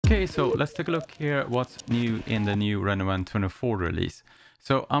Okay, so let's take a look here what's new in the new Renderman 24 release.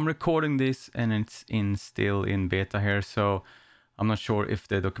 So I'm recording this and it's still in beta here, so I'm not sure if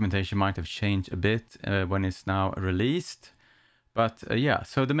the documentation might have changed a bit when it's now released. But yeah,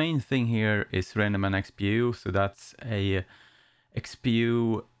 so the main thing here is Renderman XPU. So that's a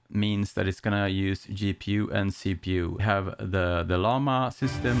XPU means that it's gonna use GPU and CPU. We have the LAMA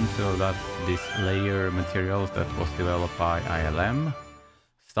system, so that's this layer materials that was developed by ILM.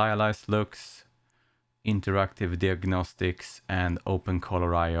 Stylized looks, interactive diagnostics, and open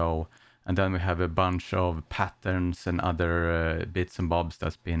color IO. And then we have a bunch of patterns and other bits and bobs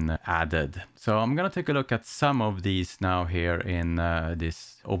that's been added. So I'm gonna take a look at some of these now here in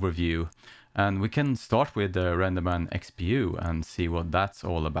this overview. And we can start with the Renderman XPU and see what that's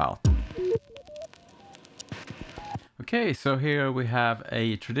all about. Okay, so here we have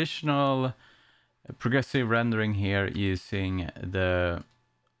a traditional progressive rendering here using the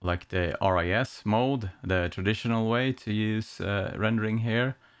RIS mode, the traditional way to use rendering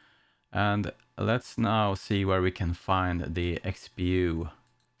here. And let's now see where we can find the XPU.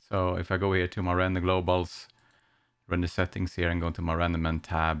 So if I go here to my render globals, render settings here, and go to my Renderman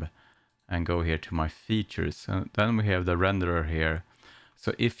tab and go here to my features, and then we have the renderer here.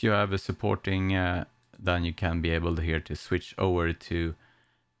 So if you have a supporting, then you can be able to here to switch over to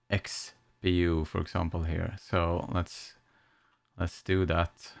XPU, for example here. So let's do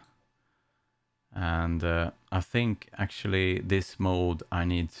that. And I think actually this mode I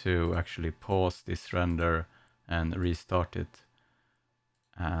need to actually pause this render and restart it,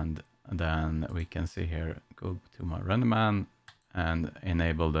 and then we can see here, go to my Renderman and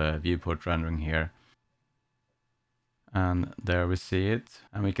enable the viewport rendering here, and there we see it.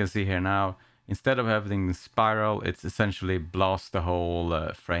 And we can see here now, instead of having the spiral, it's essentially blast the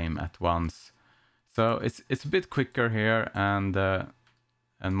whole frame at once. So it's a bit quicker here and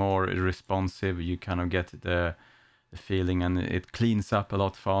more responsive. You kind of get the feeling, and it cleans up a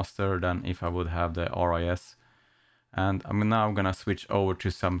lot faster than if I would have the RIS. And I'm now gonna switch over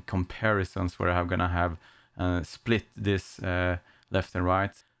to some comparisons where I'm gonna have split this left and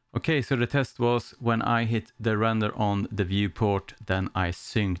right. Okay, so the test was when I hit the render on the viewport, then I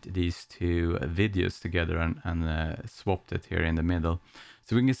synced these two videos together and swapped it here in the middle.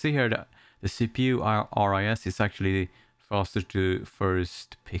 So we can see here that the CPU RIS is actually faster to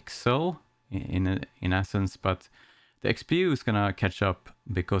first pixel in essence, but the XPU is gonna catch up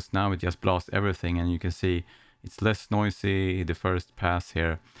because now it just blasts everything, and you can see it's less noisy the first pass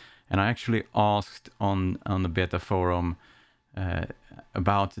here. And I actually asked on the beta forum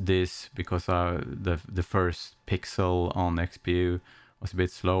about this because the first pixel on XPU was a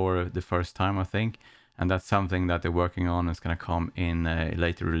bit slower the first time, I think, and that's something that they're working on. It's going to come in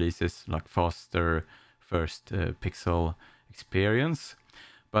later releases, like faster first pixel experience.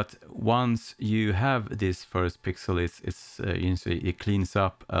 But once you have this first pixel, it cleans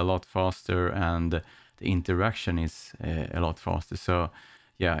up a lot faster, and the interaction is a lot faster. So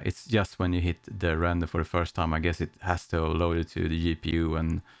yeah, it's just when you hit the render for the first time, I guess it has to load it to the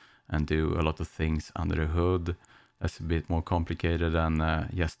GPU and do a lot of things under the hood. That's a bit more complicated than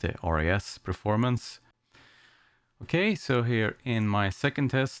just the RIS performance. Okay, so here in my second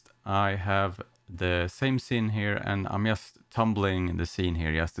test, I have the same scene here, and I'm just tumbling the scene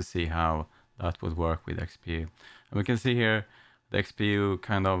here just to see how that would work with XPU. And we can see here the XPU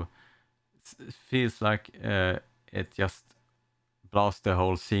kind of feels like it just blast the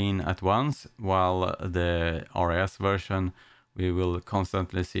whole scene at once, while the RIS version, we will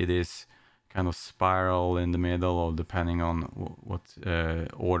constantly see this kind of spiral in the middle, or depending on what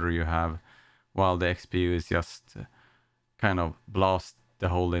order you have, while the XPU is just kind of blast the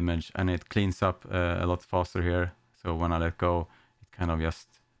whole image, and it cleans up a lot faster here. So when I let go, it kind of just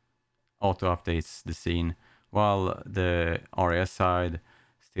auto updates the scene, while the RIS side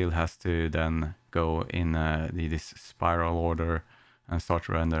still has to then go in this spiral order and start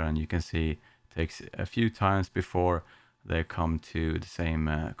to render, and you can see it takes a few times before they come to the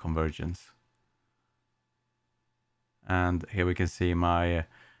same convergence. And here we can see my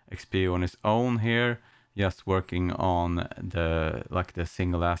XPU on its own here, just working on the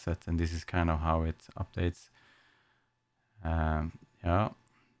single asset, and this is kind of how it updates. Yeah,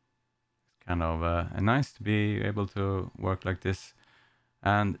 it's kind of nice to be able to work like this.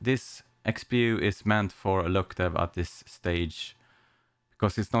 And this XPU is meant for a look dev at this stage,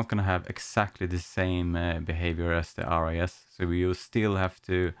 because it's not going to have exactly the same behavior as the RIS. So we will still have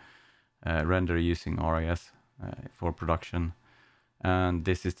to render using RIS for production. And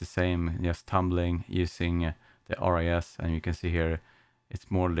this is the same, just tumbling using the RIS. And you can see here,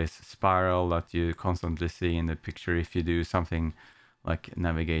 it's more or less spiral that you constantly see in the picture if you do something like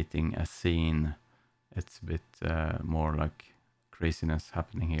navigating a scene. It's a bit more like craziness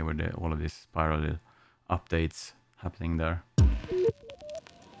happening here with all of these spiral updates happening there.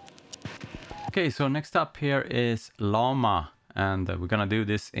 Okay, so next up here is LAMA, and we're gonna do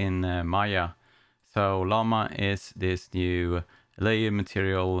this in Maya. So LAMA is this new layer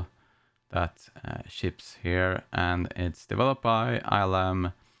material that ships here, and it's developed by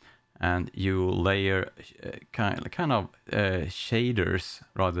ILM, and you layer kind of shaders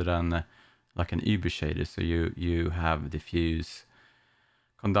rather than like an Uber shader. So you have diffuse,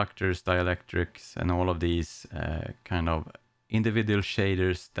 conductors, dielectrics, and all of these kind of individual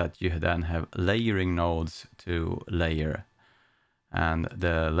shaders that you then have layering nodes to layer. And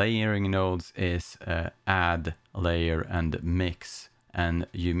the layering nodes is add, layer, and mix. And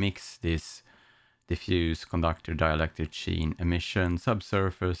you mix this diffuse, conductor, dielectric, sheen, emission,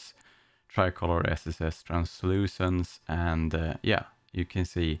 subsurface, tricolor, SSS, translucence, and yeah, you can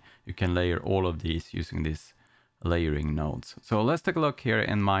see you can layer all of these using these layering nodes. So let's take a look here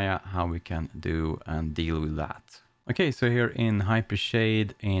in Maya how we can do and deal with that. Okay, so here in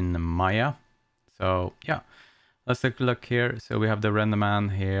Hypershade in Maya. So yeah, let's take a look here. So we have the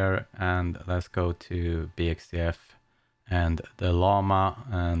Renderman here, and let's go to BXDF and the LAMA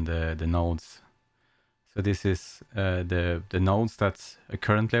and the nodes. So this is the nodes that's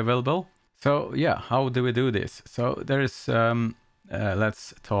currently available. So yeah, how do we do this? So there is,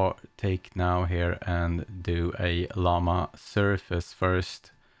 let's take now here and do a LAMA surface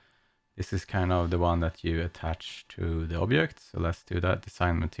first. This is kind of the one that you attach to the object. So let's do that,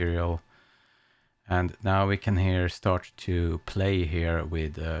 design material. And now we can here start to play here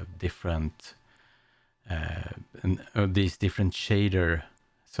with different, these different shader.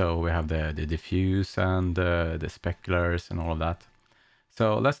 So we have the diffuse and the speculars and all of that.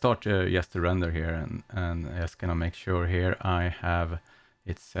 So let's start just to render here, and just gonna make sure here I have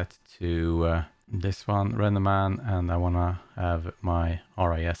it set to this one, Renderman, and I wanna have my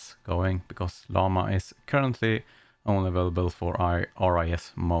RIS going because LAMA is currently only available for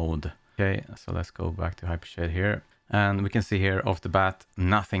RIS mode. Okay, so let's go back to Hypershade here, and we can see here off the bat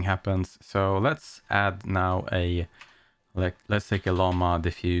nothing happens. So let's add now a let's take a LAMA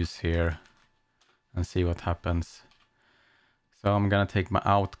diffuse here and see what happens. So I'm gonna take my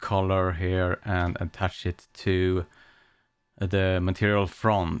out color here and attach it to the material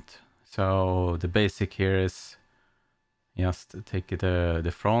front. So the basic here is just take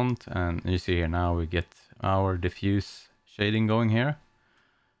the front, and you see here now we get our diffuse shading going here,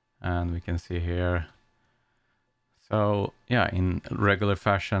 and we can see here. So yeah, in regular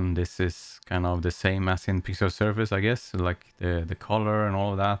fashion, this is kind of the same as in Pixar surface, I guess. So like the color and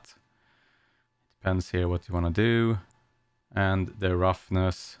all of that. Depends here what you want to do. And the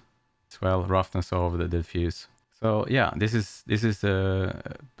roughness as well, roughness of the diffuse. So yeah, this is the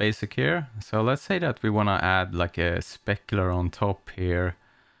basic here. So let's say that we want to add like a specular on top here.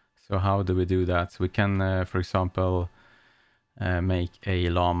 So how do we do that? So we can, for example, make a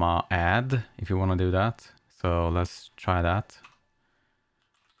LAMA add if you want to do that. So let's try that.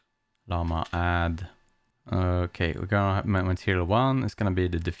 LAMA add. Okay, we're gonna have material 1. It's gonna be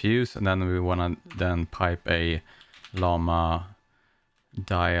the diffuse, and then we wanna then pipe a LAMA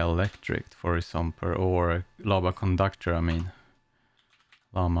dielectric, for example, or LAMA conductor. I mean,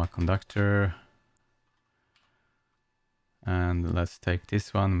 LAMA conductor. And let's take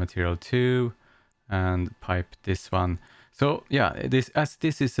this one, material 2, and pipe this one. So yeah, this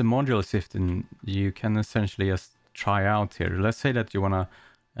is a modular system, you can essentially just try out here. Let's say that you wanna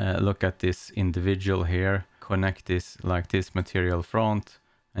look at this individual here, connect this like this material front,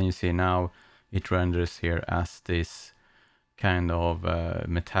 and you see now it renders here as this kind of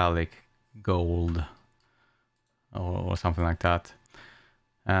metallic gold or something like that.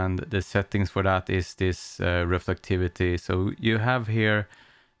 And the settings for that is this reflectivity. So you have here,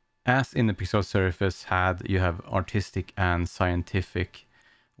 as in the Pixar surface you have artistic and scientific,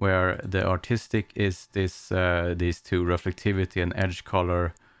 where the artistic is this these two, reflectivity and edge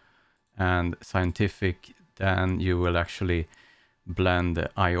color, and scientific, then you will actually blend the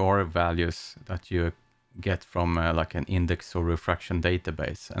IR values that you get from like an index or refraction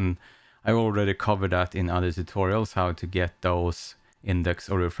database. And I already covered that in other tutorials, how to get those index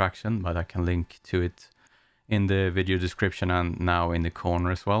or refraction, but I can link to it in the video description and now in the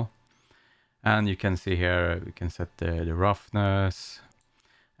corner as well. And you can see here we can set the roughness,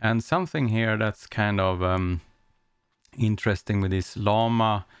 and something here that's kind of interesting with this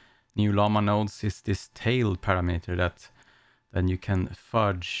LAMA, new LAMA nodes, is this tail parameter that then you can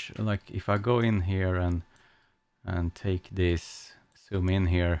fudge. Like if I go in here and take this, zoom in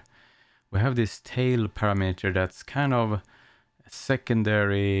here, we have this tail parameter that's kind of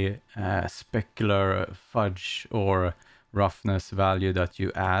secondary specular fudge or roughness value that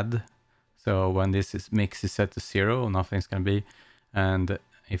you add. So when mix is set to 0, nothing's gonna be. And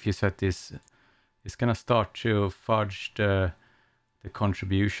if you set this, it's gonna start to fudge the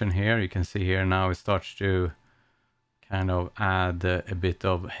contribution here. You can see here now it starts to kind of add a bit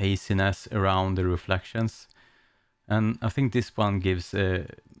of haziness around the reflections. And I think this one gives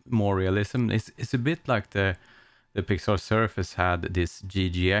more realism. It's a bit like the Pixar surface had this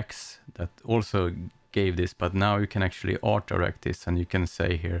GGX that also gave this, but now you can actually art direct this and you can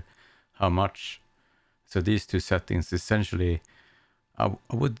say here how much. So these two settings essentially, I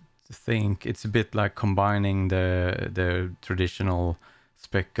would think it's a bit like combining the traditional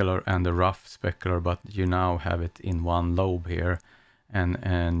specular and the rough specular, but you now have it in one lobe here,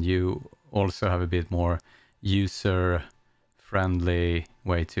 and you also have a bit more user friendly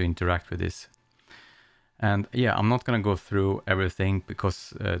way to interact with this. And yeah, I'm not gonna go through everything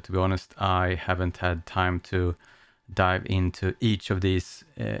because to be honest, I haven't had time to dive into each of these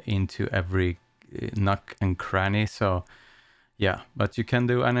into every nook and cranny. So yeah, but you can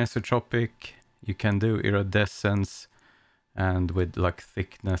do anisotropic, you can do iridescence, and with like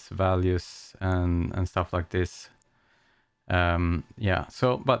thickness values and stuff like this. Yeah,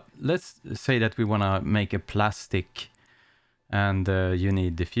 so but let's say that we want to make a plastic, and you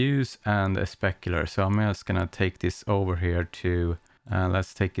need diffuse and a specular. So I'm just gonna take this over here to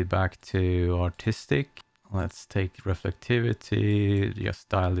let's take it back to artistic. Let's take reflectivity, just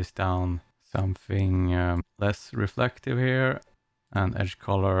dial this down something less reflective here, and edge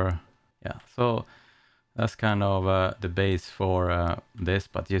color. Yeah, so that's kind of the base for this.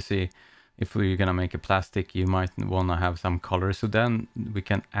 But you see, if we're gonna make a plastic, you might want to have some color. So then we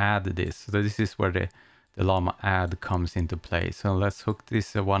can add this. So this is where the LAMA add comes into play. So let's hook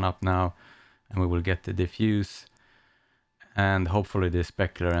this one up now, and we will get the diffuse and hopefully the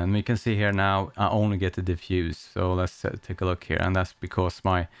specular. And we can see here now I only get the diffuse. So let's take a look here, and that's because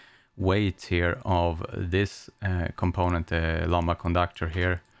my weight here of this component, the LAMA conductor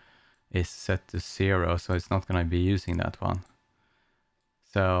here, is set to 0, so it's not going to be using that one.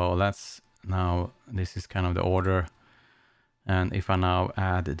 So let's now, this is kind of the order, and if I now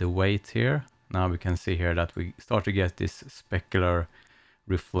add the weight here, now we can see here that we start to get this specular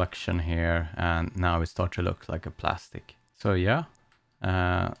reflection here, and now it starts to look like a plastic. So yeah,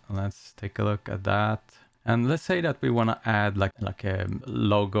 let's take a look at that. And let's say that we want to add like a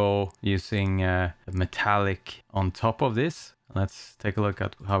logo using metallic on top of this. Let's take a look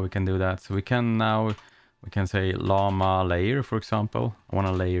at how we can do that. So we can say LAMA layer, for example. I want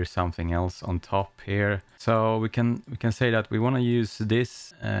to layer something else on top here. So we can say that we want to use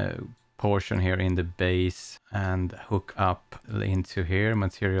this portion here in the base and hook up into here,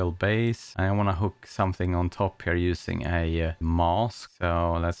 material base. I want to hook something on top here using a mask.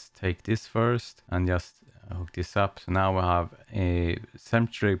 So let's take this first and just hook this up. So now we have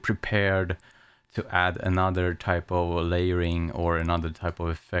essentially prepared to add another type of layering or another type of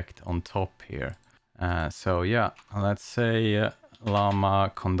effect on top here. So yeah, let's say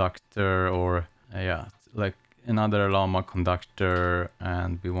LAMA conductor, or yeah, like another LAMA conductor,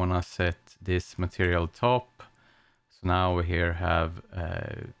 and we want to set this material top. So now we here have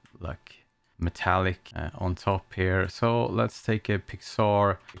like metallic on top here. So let's take a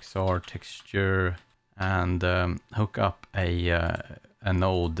Pixar texture and hook up a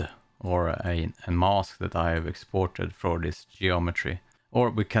node or a mask that I have exported for this geometry.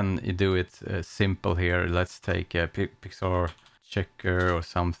 Or we can do it simple here. Let's take a Pixar checker or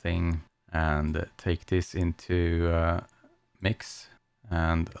something and take this into mix.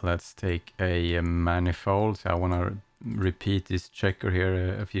 And let's take a manifold. So I want to repeat this checker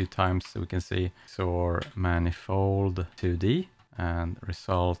here a few times so we can see. Pixar manifold 2D and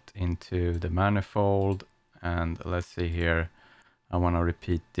result into the manifold. And let's see here. I want to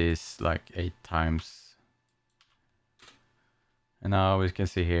repeat this like 8 times. And now we can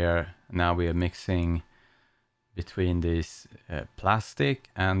see here, now we are mixing between this plastic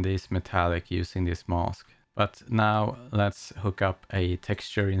and this metallic using this mask. But now let's hook up a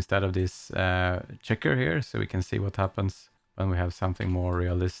texture instead of this checker here, so we can see what happens when we have something more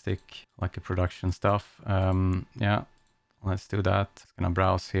realistic, like a production stuff. Yeah, let's do that. I'm gonna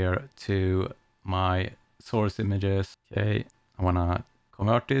browse here to my source images. Okay, I wanna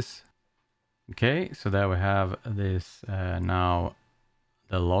convert this. Okay, so there we have this now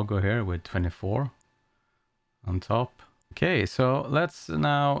the logo here with 24 on top. Okay, so let's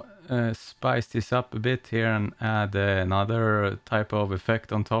now spice this up a bit here and add another type of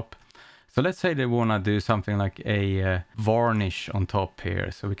effect on top. So let's say they want to do something like a varnish on top here,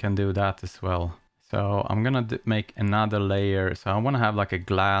 so we can do that as well. So I'm gonna make another layer. So I want to have like a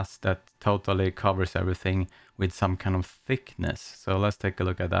glass that totally covers everything with some kind of thickness. So let's take a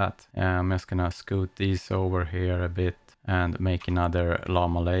look at that. I'm just gonna scoot these over here a bit and make another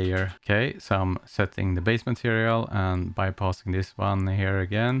llama layer. Okay, so I'm setting the base material and bypassing this one here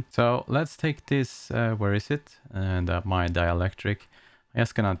again. So let's take this, where is it? And my dielectric. I'm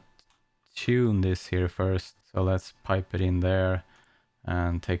just gonna tune this here first. So let's pipe it in there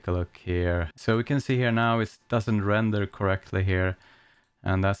and take a look here. So we can see here now it doesn't render correctly here.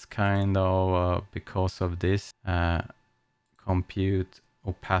 And that's kind of because of this compute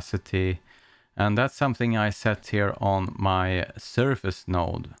opacity. And that's something I set here on my surface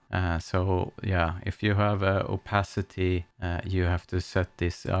node. So yeah, if you have opacity, you have to set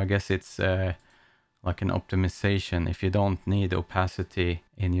this. I guess it's like an optimization. If you don't need opacity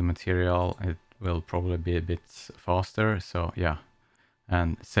in your material, it will probably be a bit faster. So yeah.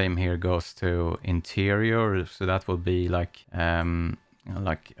 And same here goes to interior. So that will be like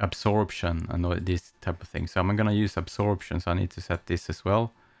absorption and this type of thing. So I'm gonna use absorption. So I need to set this as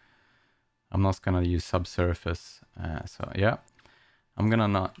well. I'm not gonna use subsurface. So yeah, I'm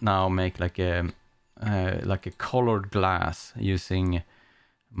gonna now make like a colored glass using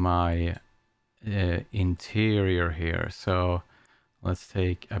my interior here. So let's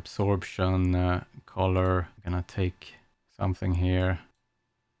take absorption color. I'm gonna take something here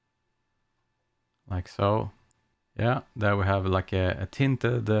like so. Yeah, there we have like a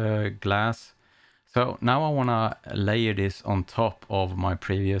tinted glass. So now I want to layer this on top of my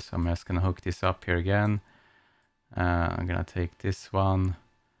previous. I'm just going to hook this up here again. I'm going to take this one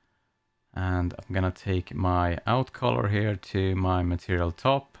and I'm going to take my out color here to my material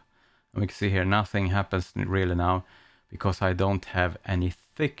top. And we can see here nothing happens really now because I don't have any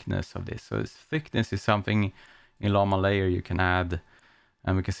thickness of this. So this thickness is something in Llama layer you can add.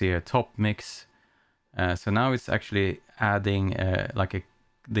 And we can see here top mix. So now it's actually adding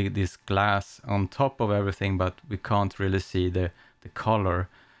this glass on top of everything, but we can't really see the color.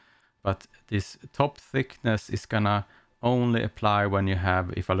 But this top thickness is gonna only apply when you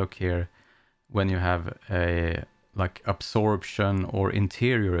have, if I look here, when you have a like absorption or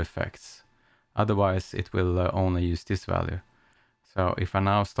interior effects. Otherwise it will only use this value. So if I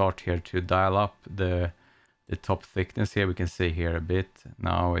now start here to dial up the top thickness here, we can see here a bit.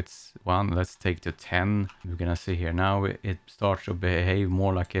 Now it's 1, let's take to 10. We're gonna see here now it starts to behave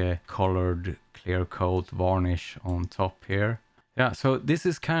more like a colored clear coat varnish on top here. Yeah, so this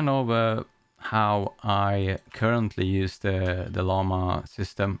is kind of how I currently use the Llama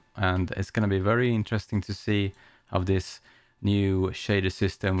system, and it's gonna be very interesting to see how this new shader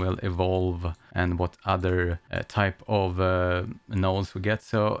system will evolve and what other type of nodes we get.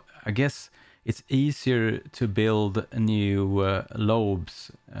 So I guess it's easier to build new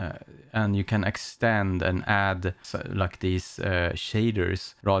lobes and you can extend and add like these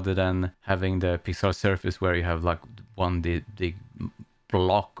shaders rather than having the Pixar surface where you have like one big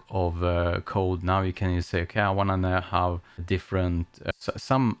block of code. Now you can just say, okay, I want to have different,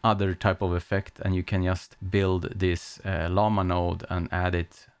 some other type of effect, and you can just build this Llama node and add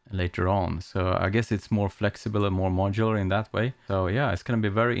it later on. So I guess it's more flexible and more modular in that way. So yeah, it's going to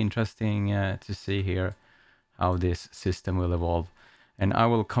be very interesting to see here how this system will evolve. And I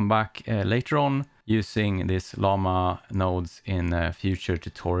will come back later on using this Llama nodes in future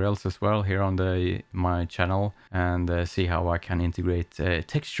tutorials as well here on my channel, and see how I can integrate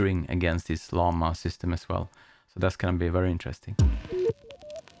texturing against this Llama system as well. So that's going to be very interesting.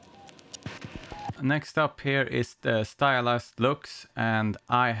 Next up here is the stylized looks, and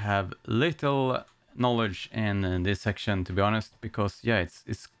I have little knowledge in this section, to be honest, because yeah,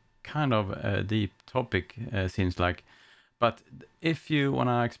 it's kind of a deep topic, seems like. But if you want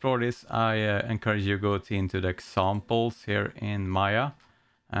to explore this, I encourage you to go into the examples here in Maya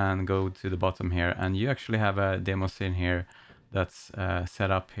and go to the bottom here, and you actually have a demo scene here that's set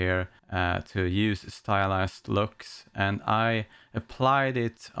up here to use stylized looks, and I applied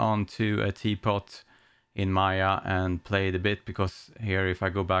it onto a teapot in Maya and played a bit, because here if I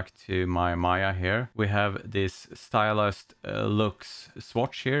go back to my Maya here, we have this stylized looks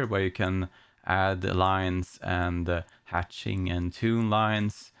swatch here where you can add lines and hatching and tune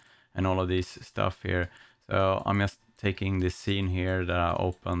lines and all of this stuff here. So I'm just taking this scene here that I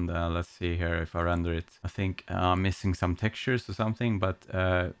opened. Let's see here if I render it. I think I'm missing some textures or something, but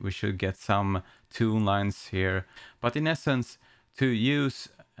we should get some tune lines here. But in essence, to use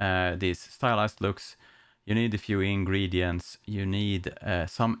these stylized looks, you need a few ingredients. You need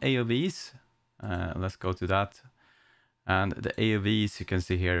some AOVs. Let's go to that. And the AOVs, you can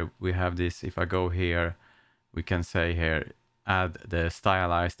see here, we have this. If I go here, we can say here, add the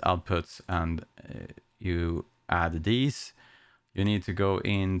stylized outputs and you add these, you need to go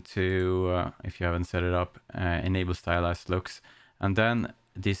into, if you haven't set it up, enable stylized looks. And then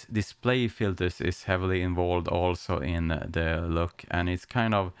this display filters is heavily involved also in the look. And it's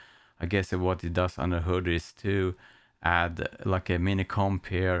kind of, I guess what it does under hood is to add like a mini comp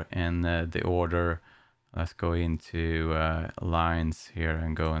here in the order. Let's go into lines here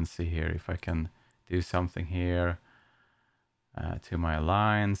and go and see here if I can do something here to my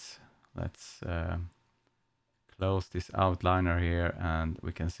lines. Let's close this outliner here, and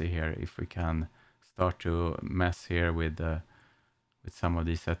we can see here if we can start to mess here with some of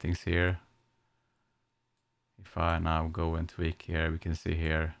these settings here. If I now go and tweak here, we can see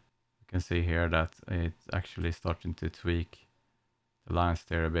here that it's actually starting to tweak the lines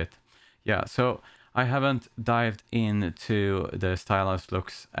there a bit. Yeah, so I haven't dived into the stylized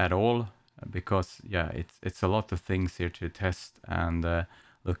looks at all because yeah, it's a lot of things here to test and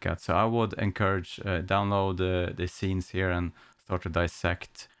look at. So I would encourage download the scenes here and start to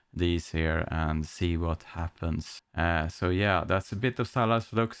dissect these here and see what happens. So yeah, that's a bit of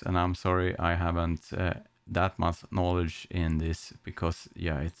stylized looks, and I'm sorry I haven't that much knowledge in this because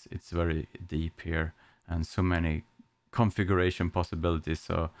yeah, it's very deep here and so many configuration possibilities,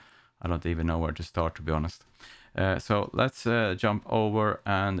 so I don't even know where to start, to be honest. So let's jump over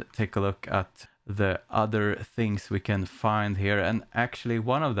and take a look at the other things we can find here. And actually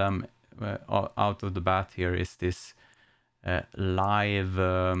one of them out of the bat here is this live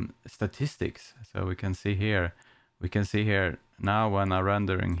statistics. So we can see here now when I'm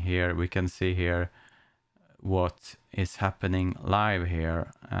rendering here, we can see here what is happening live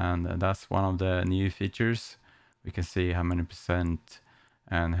here, and that's one of the new features. We can see how many percent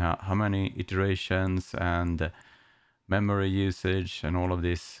and how many iterations and memory usage and all of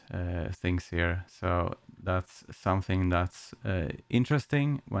these things here. So that's something that's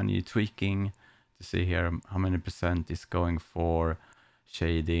interesting when you're tweaking to see here how many percent is going for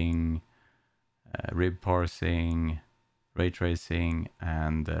shading, rib parsing, ray tracing,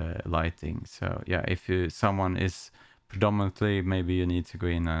 and lighting. So yeah, if someone is predominantly, maybe you need to go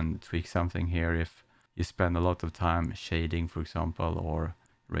in and tweak something here if you spend a lot of time shading, for example, or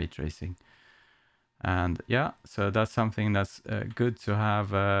ray tracing. And yeah, so that's something that's good to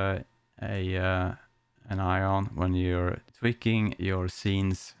have an eye on when you're tweaking your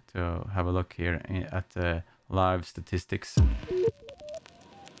scenes, to have a look here at the live statistics.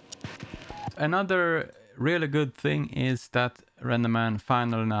 Another really good thing is that Renderman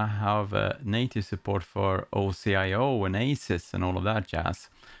finally now have native support for OCIO and ACES and all of that jazz.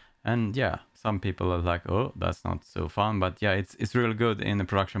 And yeah, some people are like, oh, that's not so fun, but yeah, it's really good in the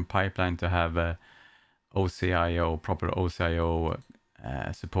production pipeline to have OCIO, proper OCIO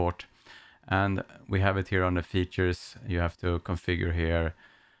support. And we have it here on the features. You have to configure here.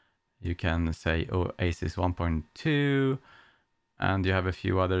 You can say, oh, ACES 1.2, and you have a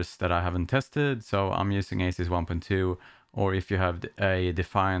few others that I haven't tested. So I'm using ACES 1.2, or if you have a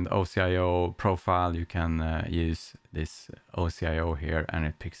defined OCIO profile, you can use this OCIO here, and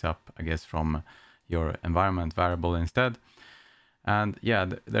it picks up, I guess, from your environment variable instead. And yeah,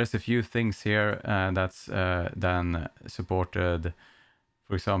 there's a few things here that's then supported.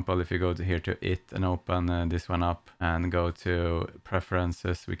 For example, if you go to here to it and open this one up and go to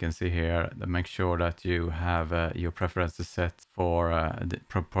preferences, we can see here that make sure that you have your preferences set for the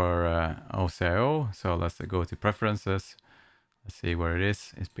proper OCIO. So let's go to preferences. Let's see where it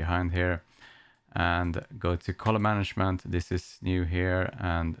is. It's behind here. And go to color management. This is new here,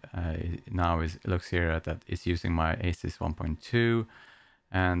 and now it looks here that it's using my ACES 1.2.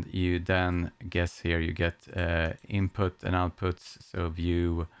 And you then guess here you get input and outputs. So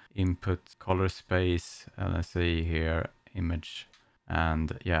view, input, color space, and let's see here image.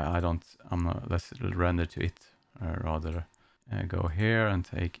 And yeah, let's render to it rather. Go here and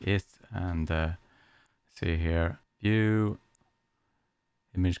take it and see here view,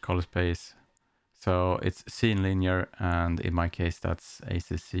 image, color space. So it's scene linear, and in my case that's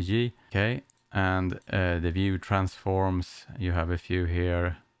ACES CG. Okay. And the view transforms, you have a few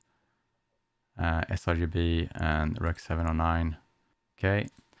here, sRGB and Rec 709. Okay,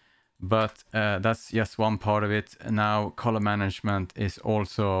 but that's just one part of it. Now color management is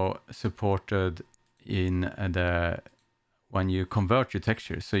also supported in when you convert your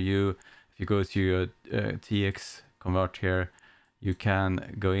texture. So if you go to your TX convert here, you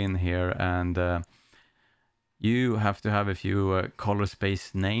can go in here and you have to have a few color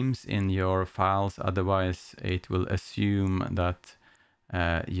space names in your files, otherwise it will assume that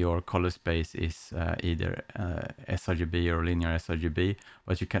your color space is either sRGB or linear sRGB,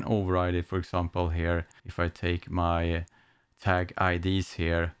 but you can override it. For example, here, if I take my tag IDs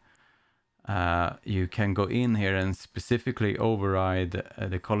here, you can go in here and specifically override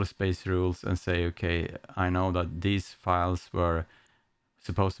the color space rules and say, okay, I know that these files were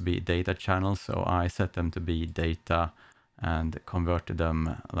supposed to be data channels, so I set them to be data and converted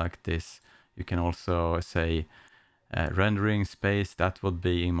them like this. You can also say rendering space. That would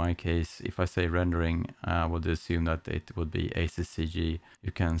be, in my case, if I say rendering, I would assume that it would be ACCG.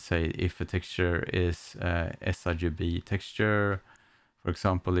 You can say if a texture is sRGB texture. For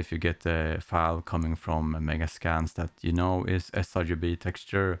example, if you get a file coming from Megascans that you know is sRGB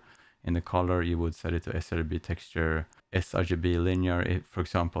texture in the color, you would set it to sRGB texture, sRGB linear. If, for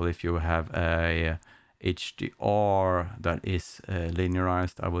example, if you have a HDR that is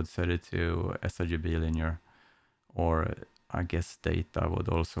linearized, I would set it to sRGB linear. Or I guess data would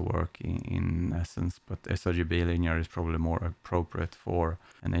also work in essence, but sRGB linear is probably more appropriate for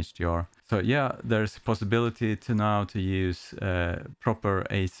an HDR. So yeah, there's a possibility to now to use proper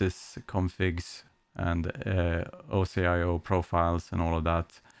ACES configs and OCIO profiles and all of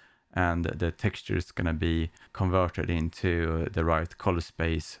that. And the texture is going to be converted into the right color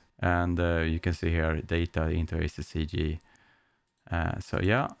space. And you can see here data into ACCG. So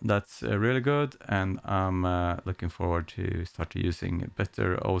yeah, that's really good, and I'm looking forward to start using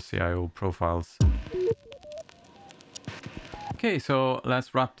better OCIO profiles. Okay, so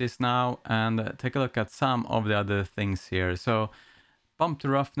let's wrap this now and take a look at some of the other things here. So bump to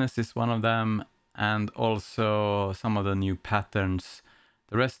roughness is one of them, and also some of the new patterns.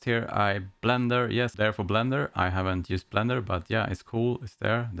 The rest here, Blender, yes, there for Blender. I haven't used Blender, but yeah, it's cool, it's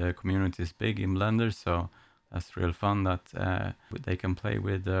there. The community is big in Blender, so that's real fun that they can play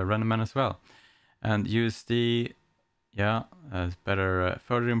with Renderman as well. And USD, yeah, better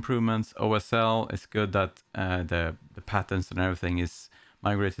further improvements. OSL, it's good that the patterns and everything is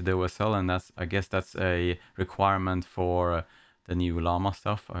migrated to OSL, and that's, I guess that's a requirement for the new LAMA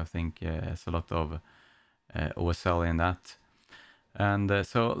stuff. I think it's a lot of OSL in that. And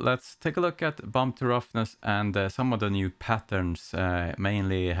so let's take a look at bump to roughness and some of the new patterns,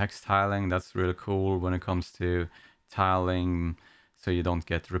 mainly hex tiling. That's really cool when it comes to tiling, so you don't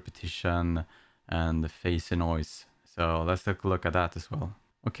get repetition and phasor noise. So let's take a look at that as well.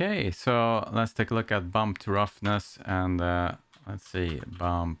 Okay, so let's take a look at bump to roughness, and let's see,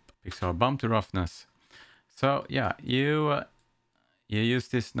 Pixar bump to roughness. So yeah, you use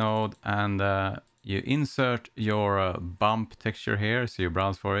this node and you insert your bump texture here, so you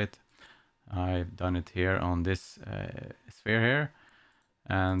browse for it. I've done it here on this sphere here,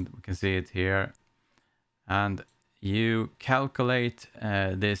 and we can see it here. And you calculate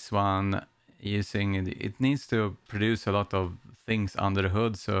this one using, it needs to produce a lot of things under the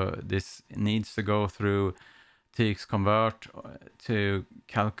hood, so this needs to go through TX convert to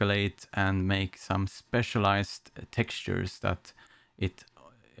calculate and make some specialized textures that it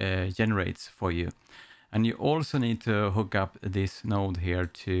generates for you. And you also need to hook up this node here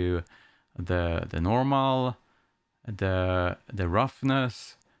to the normal, the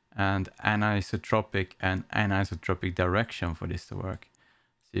roughness, and anisotropic and anisotropic direction for this to work.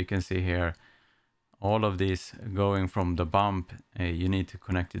 So you can see here all of these going from the bump, you need to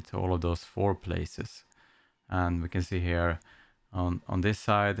connect it to all of those 4 places. And we can see here on this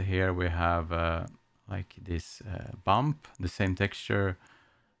side here we have like this bump, the same texture,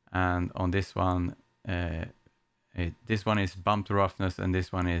 and on this one this one is bump to roughness and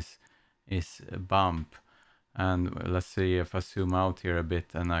this one is bump. And let's see if I zoom out here a bit,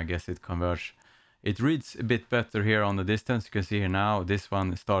 and I guess it converts. It reads a bit better here on the distance. You can see here now this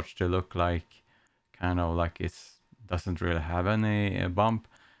one starts to look like kind of like it doesn't really have any bump.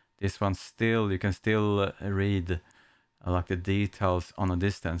 This one still, you can still read like the details on a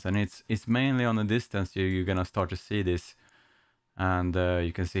distance, and it's mainly on the distance you're gonna start to see this. And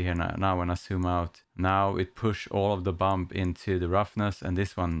you can see here now when I zoom out, now it push all of the bump into the roughness, and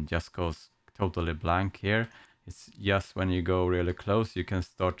this one just goes totally blank here. It's just when you go really close you can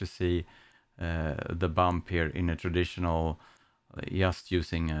start to see the bump here in a traditional, just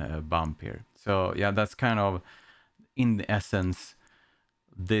using a bump here. So yeah, that's kind of in the essence.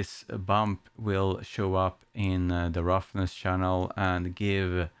 This bump will show up in the roughness channel and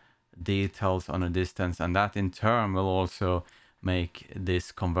give details on a distance, and that in turn will also make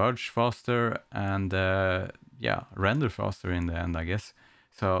this converge faster and yeah, render faster in the end, I guess.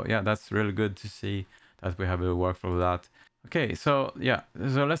 So yeah, that's really good to see that we have a workflow for that. Okay, so yeah,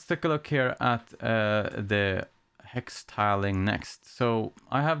 so let's take a look here at the hex tiling next. So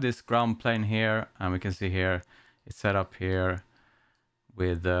I have this ground plane here, and we can see here it's set up here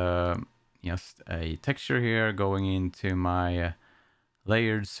with just a texture here going into my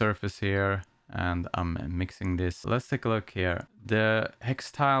layered surface here, and I'm mixing this. Let's take a look here. The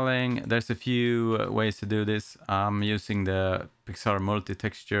hex tiling, there's a few ways to do this. I'm using the Pixar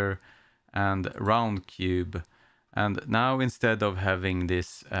multi-texture and round cube. And now instead of having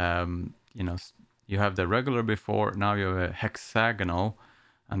this, you know, you have the regular before, now you have a hexagonal,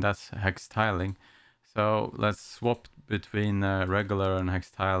 and that's hex tiling. So let's swap between regular and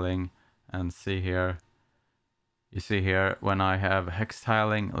hex tiling and see here. You see here, when I have hex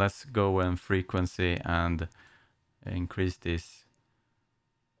tiling, let's go in frequency and increase this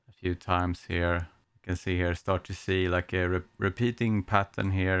a few times here. You can see here, start to see like a repeating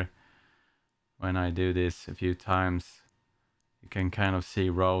pattern here. When I do this a few times, you can kind of see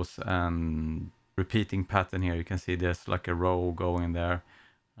rows and repeating pattern here. You can see there's like a row going there.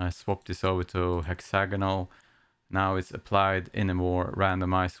 I swap this over to hexagonal. Now it's applied in a more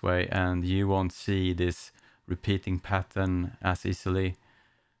randomized way, and you won't see this repeating pattern as easily.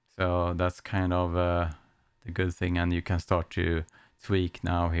 So that's kind of the good thing, and you can start to tweak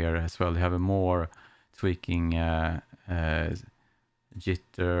now here as well. You have a more tweaking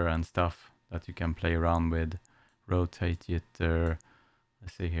jitter and stuff that you can play around with. Rotate jitter.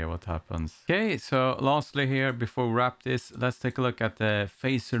 Let's see here what happens. Okay, so lastly here, before we wrap this, let's take a look at the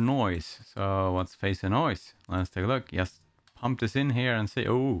phasor noise. So what's phasor noise? Let's take a look. Just pump this in here and see.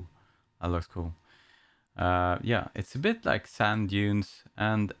 Oh, that looks cool. Yeah, it's a bit like sand dunes,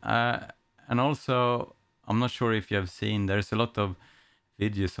 and also I'm not sure if you have seen, there's a lot of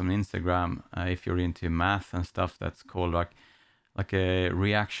videos on Instagram if you're into math and stuff, that's called like a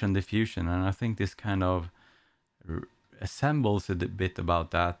reaction diffusion, and I think this kind of assembles a bit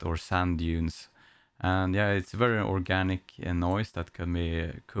about that, or sand dunes. And yeah, it's very organic noise that can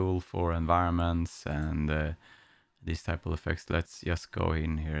be cool for environments and these type of effects. Let's just go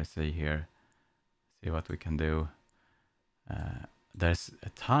in here, see what we can do. There's a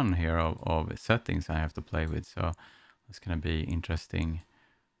ton here of settings I have to play with, so it's gonna be interesting.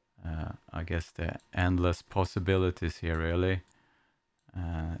 I guess the endless possibilities here, really.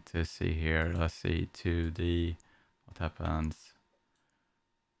 To see here, let's see 2D, what happens.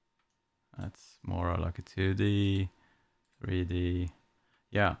 That's more like a 2D, 3D.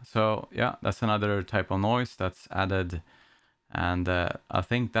 Yeah, so yeah, that's another type of noise that's added. And I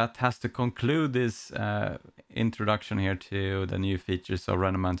think that has to conclude this introduction here to the new features of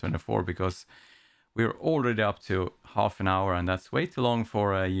Renderman 24, because we're already up to half an hour, and that's way too long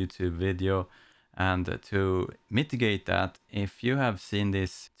for a YouTube video. And to mitigate that, if you have seen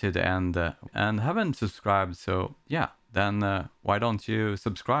this to the end and haven't subscribed, so yeah, then why don't you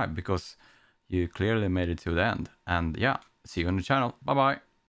subscribe, because you clearly made it to the end. And yeah, see you on the channel. Bye bye.